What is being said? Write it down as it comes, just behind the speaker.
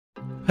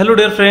Hello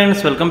dear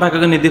friends, welcome back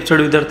again. निदीप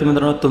study विद्यार्थी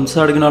मित्रांनो,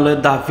 तुमचं अडगून आलं आहे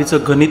 10वीचं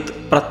गणित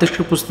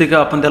प्रात्यक्षिक पुस्तिका.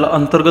 आपण त्याला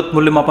अंतर्गत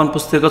मूल्यमापन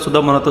पुस्तिका सुद्धा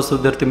म्हणत असतो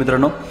विद्यार्थी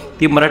मित्रांनो.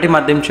 ती मराठी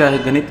माध्यमची आहे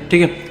गणित.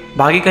 ठीक आहे,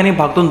 भागिक आणि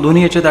भागतून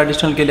दोन्ही याच्यात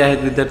ॲडिशनल केले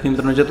आहेत विद्यार्थी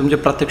मित्रांनो. जे तुमचे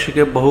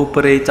प्रात्यक्षिके,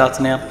 बहुपर्यायी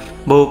चाचण्या,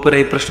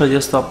 बहुपर्यायी प्रश्न जे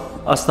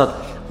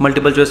असतात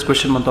मल्टिपल चॉईस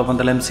क्वेश्चन म्हणतो आपण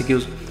त्याला,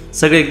 MCQs,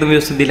 सगळे एकदम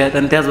व्यवस्थित दिले आहेत.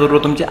 आणि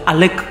त्याचबरोबर तुमचे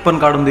आलेख पण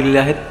काढून दिलेले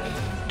आहेत.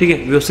 ठीक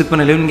आहे,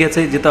 व्यवस्थितपणे लिहून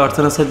घ्यायचं आहे. जिथं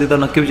अडचण असेल तिथं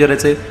नक्की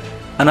विचारायचं आहे.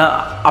 आणि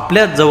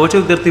आपल्या जवळच्या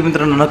विद्यार्थी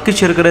मित्रांनो नक्की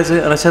शेअर करायचं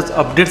आहे. आणि अशाच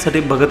अपडेटसाठी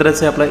बघत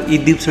राहायचं आहे आपला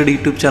दीप study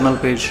YouTube channel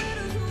page.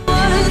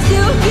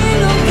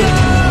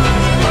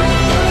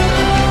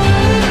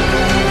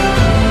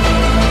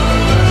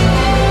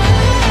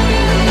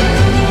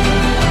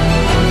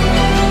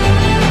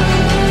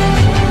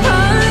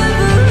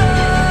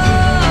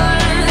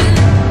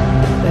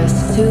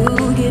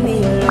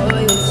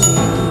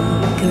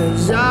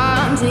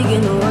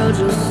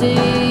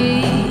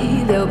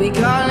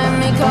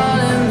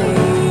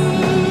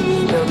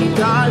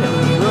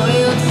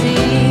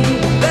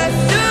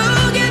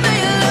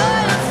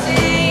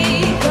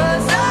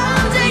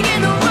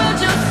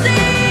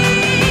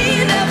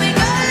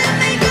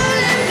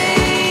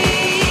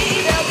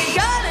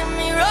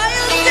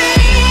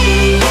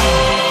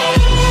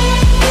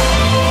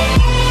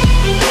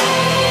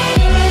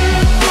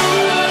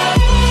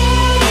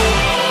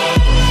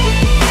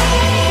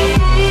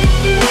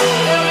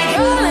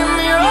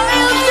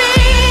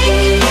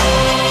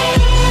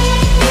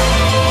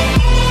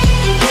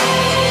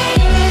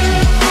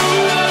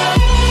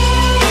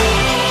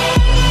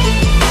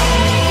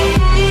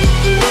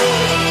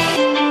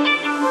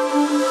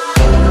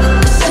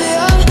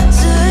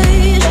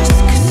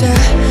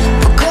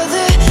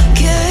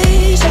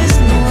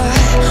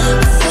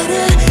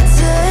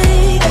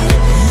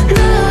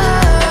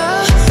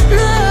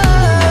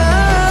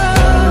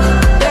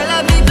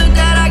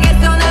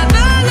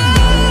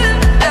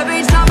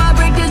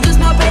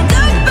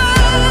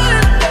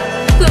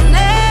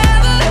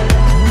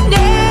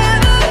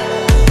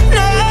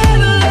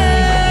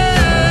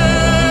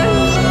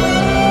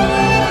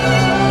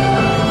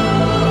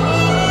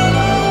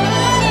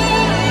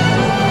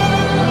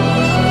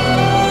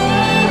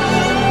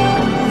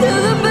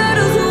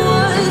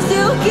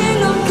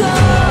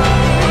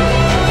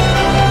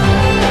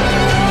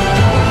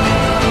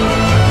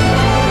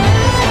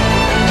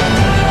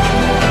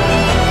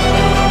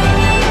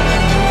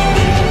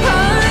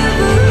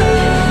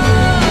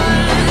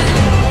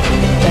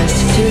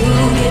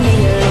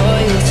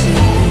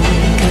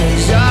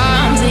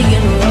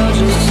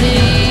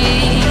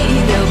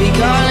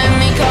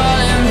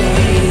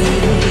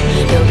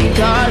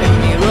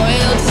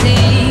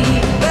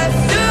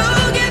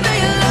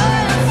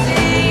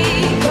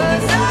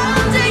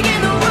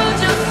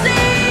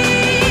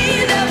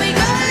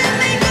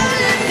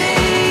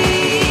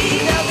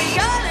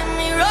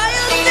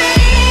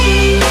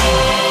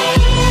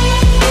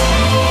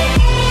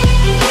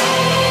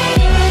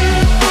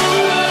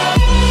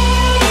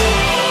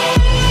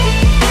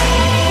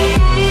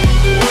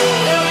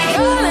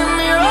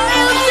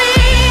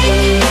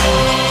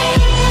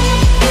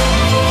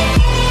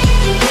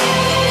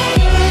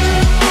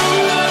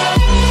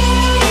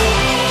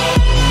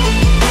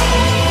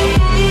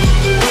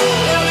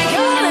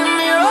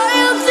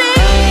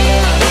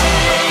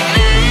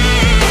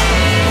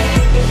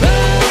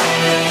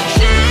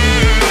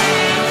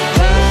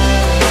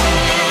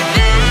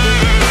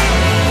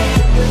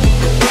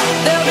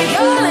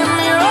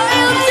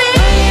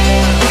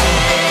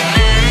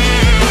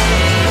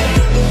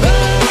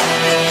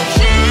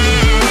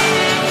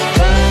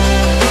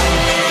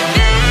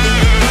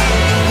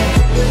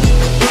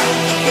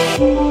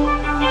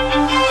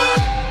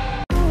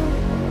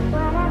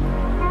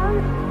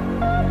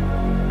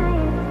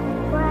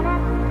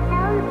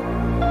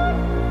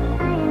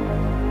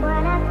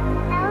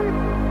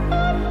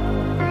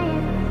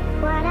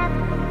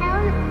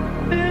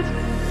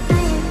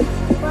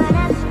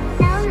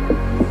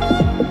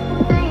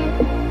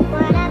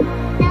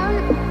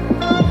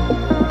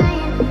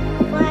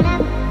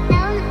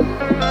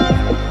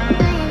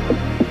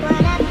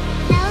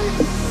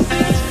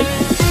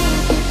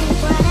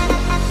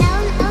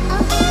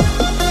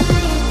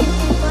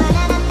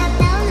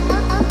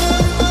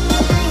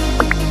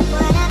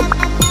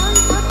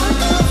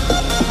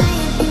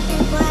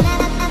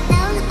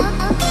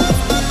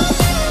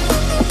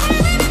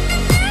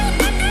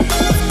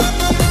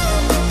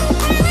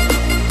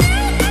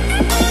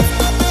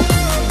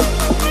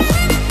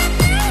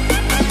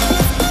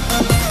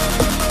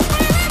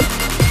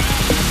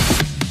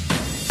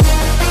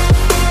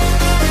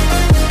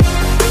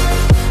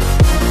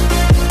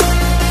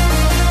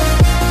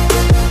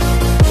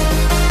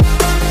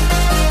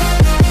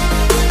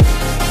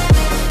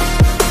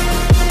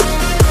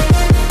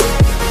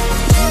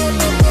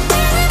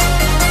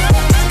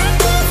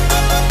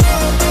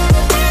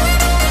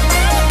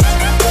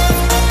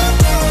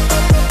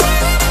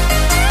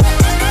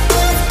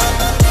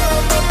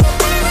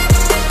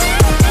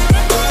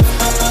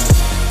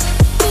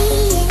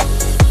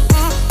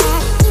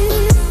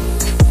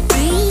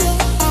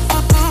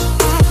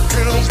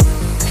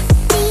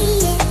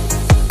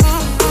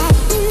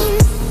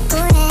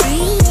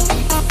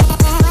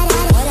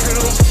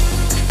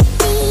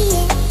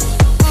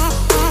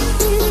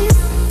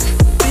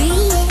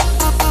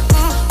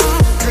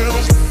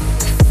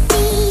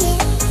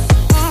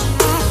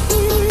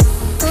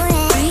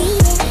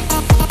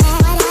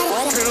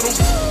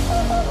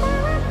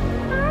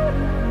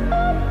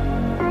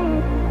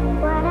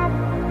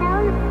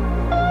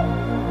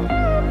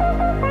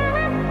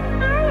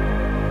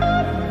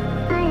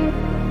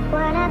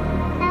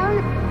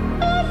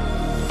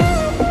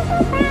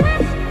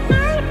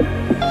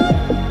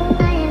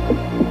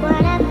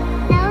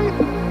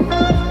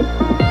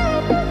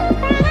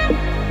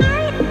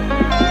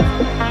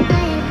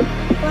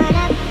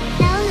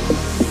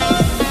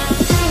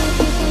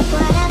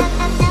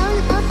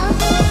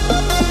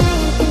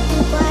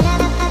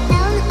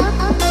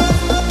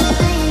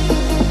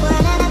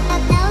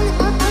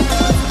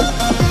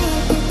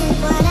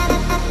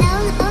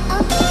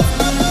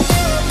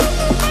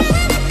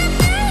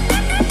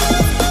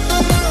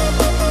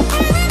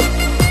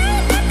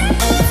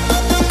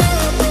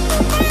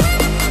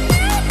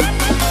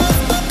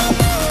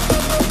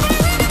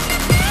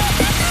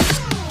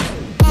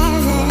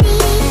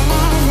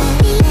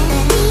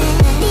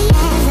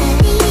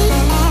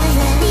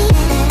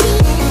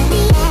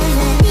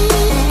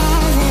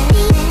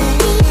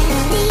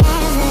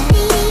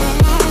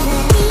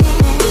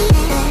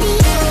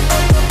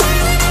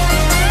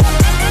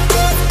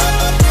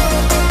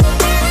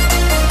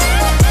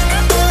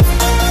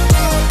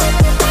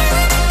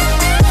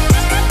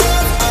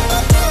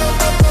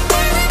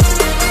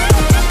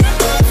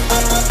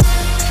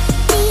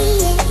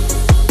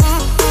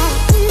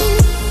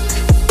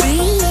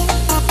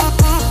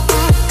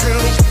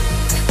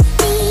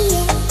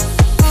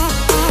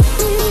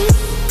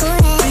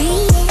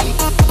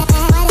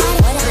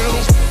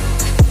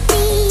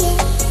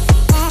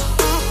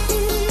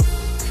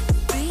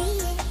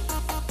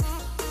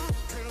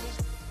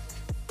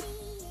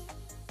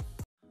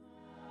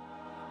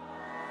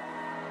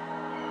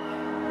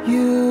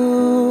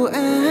 You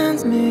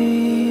and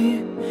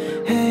me,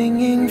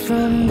 hanging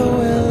from the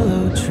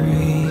willow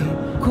tree,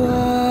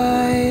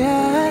 quietly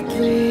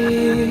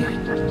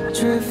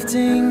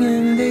drifting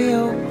in the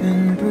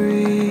open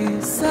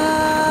breeze.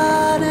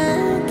 Suddenly,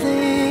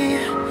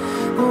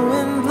 the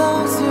wind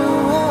blows you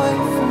away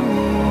from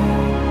me.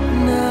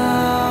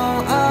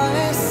 Now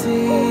I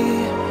see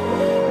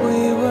we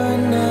were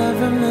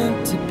never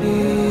meant to be.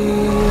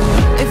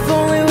 If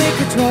only we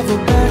could travel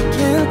back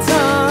in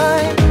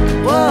time.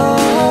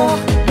 Whoa,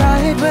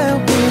 right where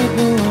we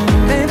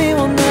belong. Maybe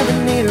we'll never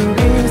need a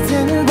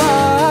reason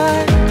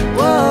why.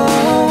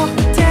 Whoa,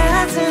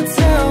 dancing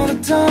till the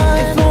dawn.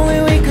 If only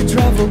we could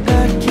travel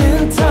back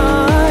in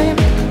time.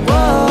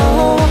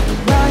 Whoa,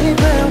 right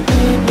where we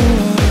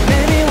belong.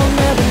 Maybe we'll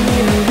never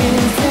need a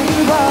reason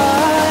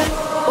why.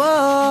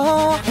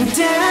 Whoa,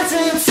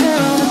 dancing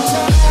till the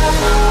dawn.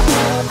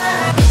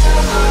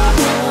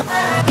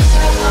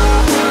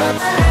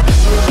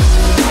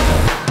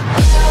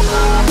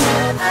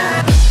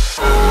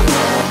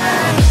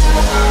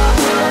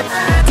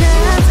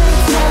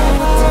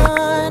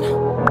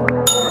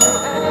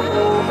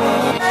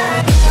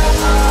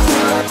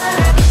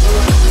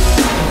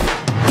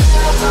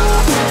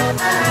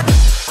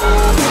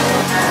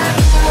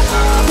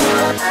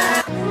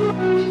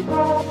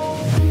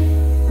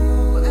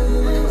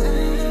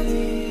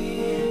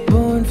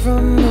 Born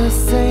from the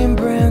same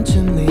branch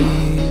and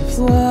leaves,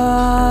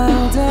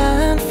 wild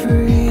and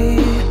free,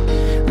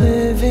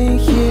 living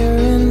here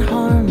in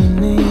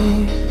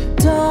harmony.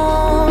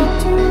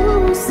 Don't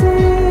you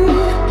see?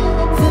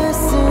 This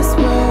is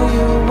where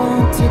you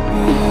want to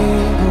be.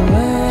 But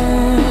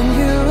when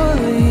you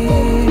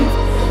leave,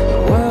 the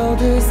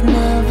world is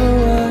never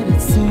what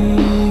it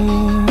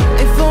seems.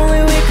 If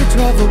only we could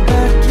travel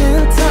back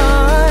in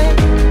time.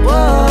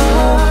 Whoa,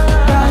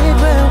 right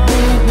where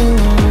we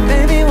belong.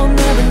 Maybe we'll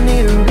never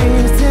need a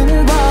reason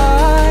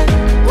why.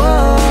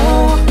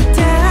 Whoa,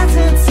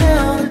 dancing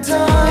till the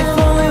dawn. If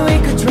only we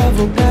could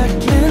travel back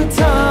in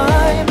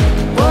time.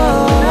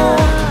 Whoa,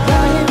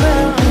 right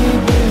where we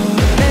belong.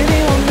 Maybe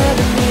we'll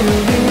never need a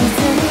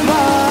reason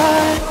why.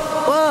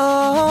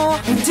 Whoa,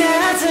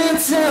 dancing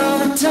till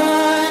the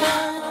dawn.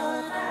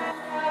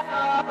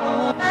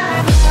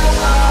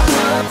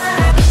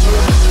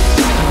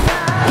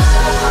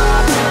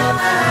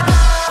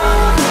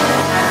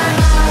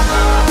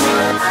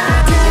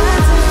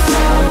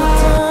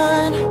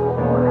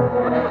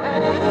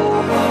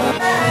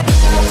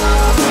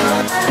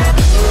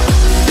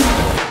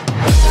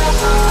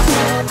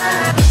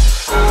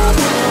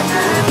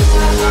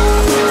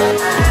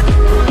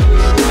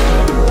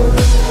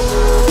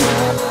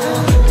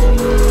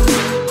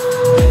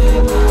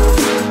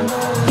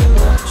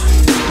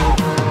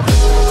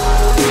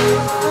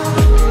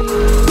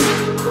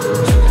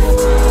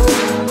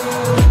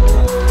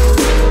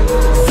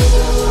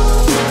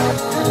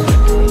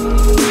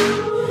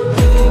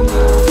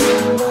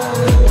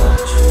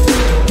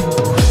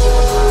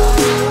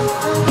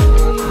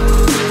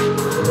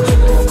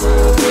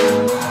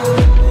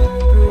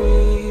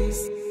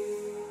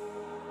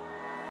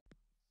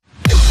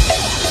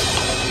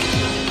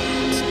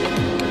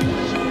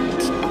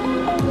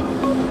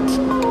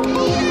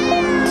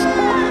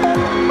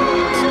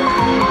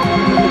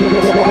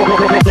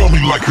 Feel me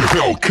like a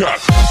Hellcat.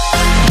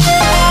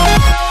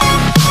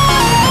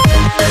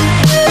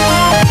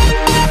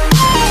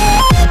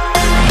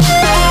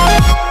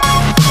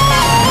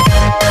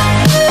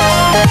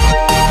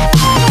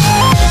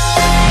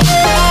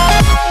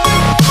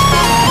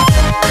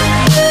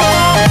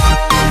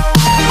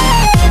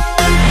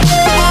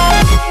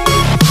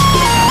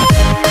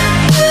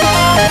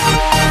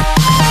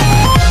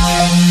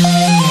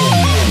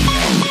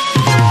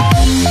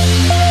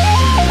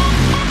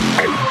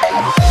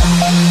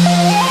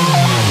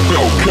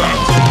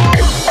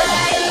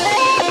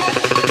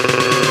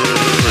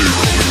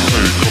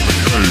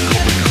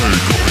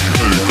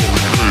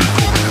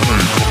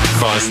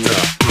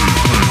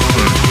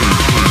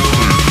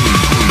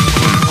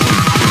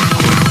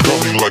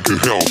 Like a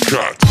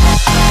Hellcat.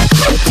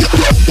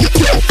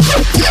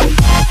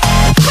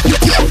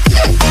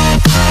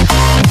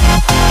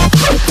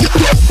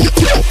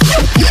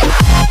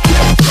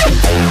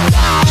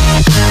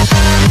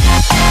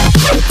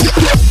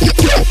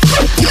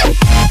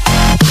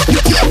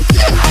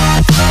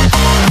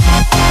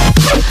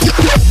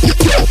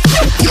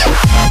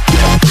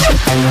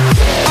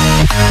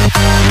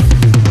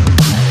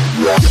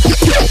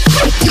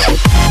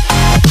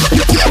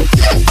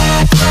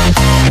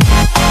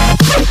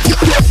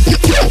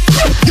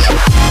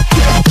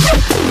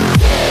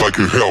 Like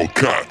a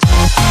Hellcat.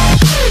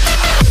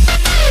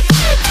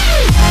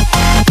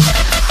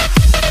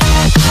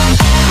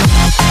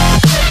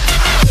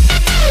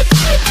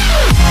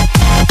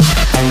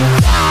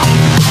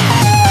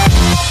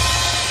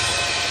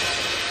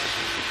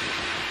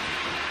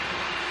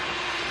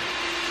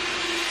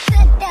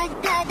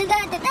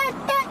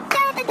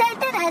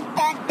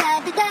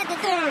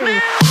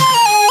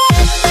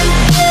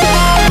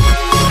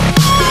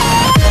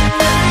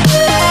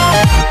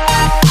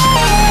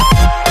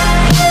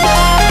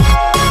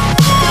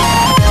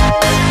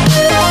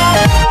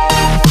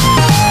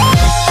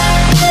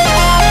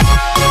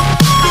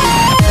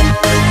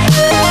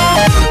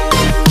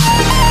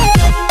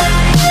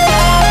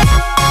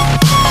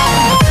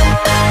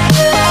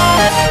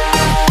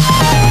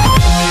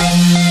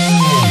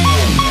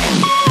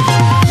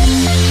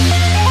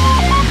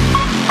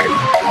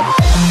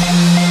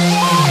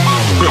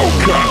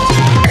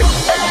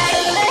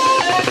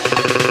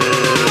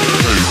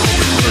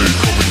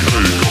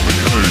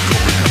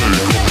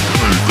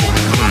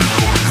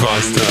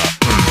 style.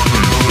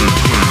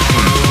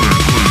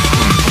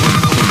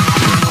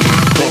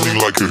 Coming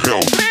like a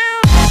hell.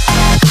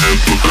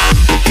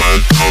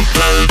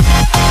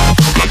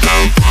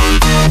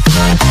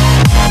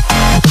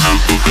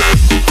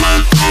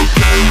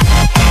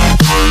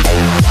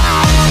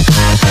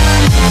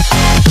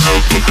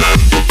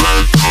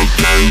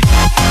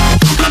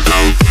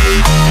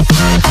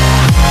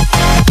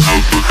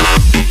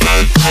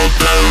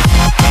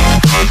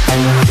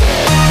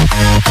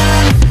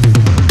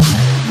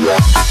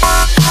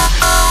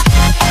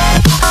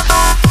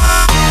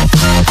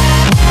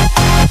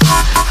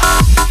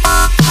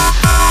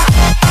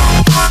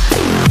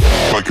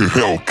 Like a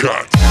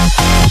Hellcat.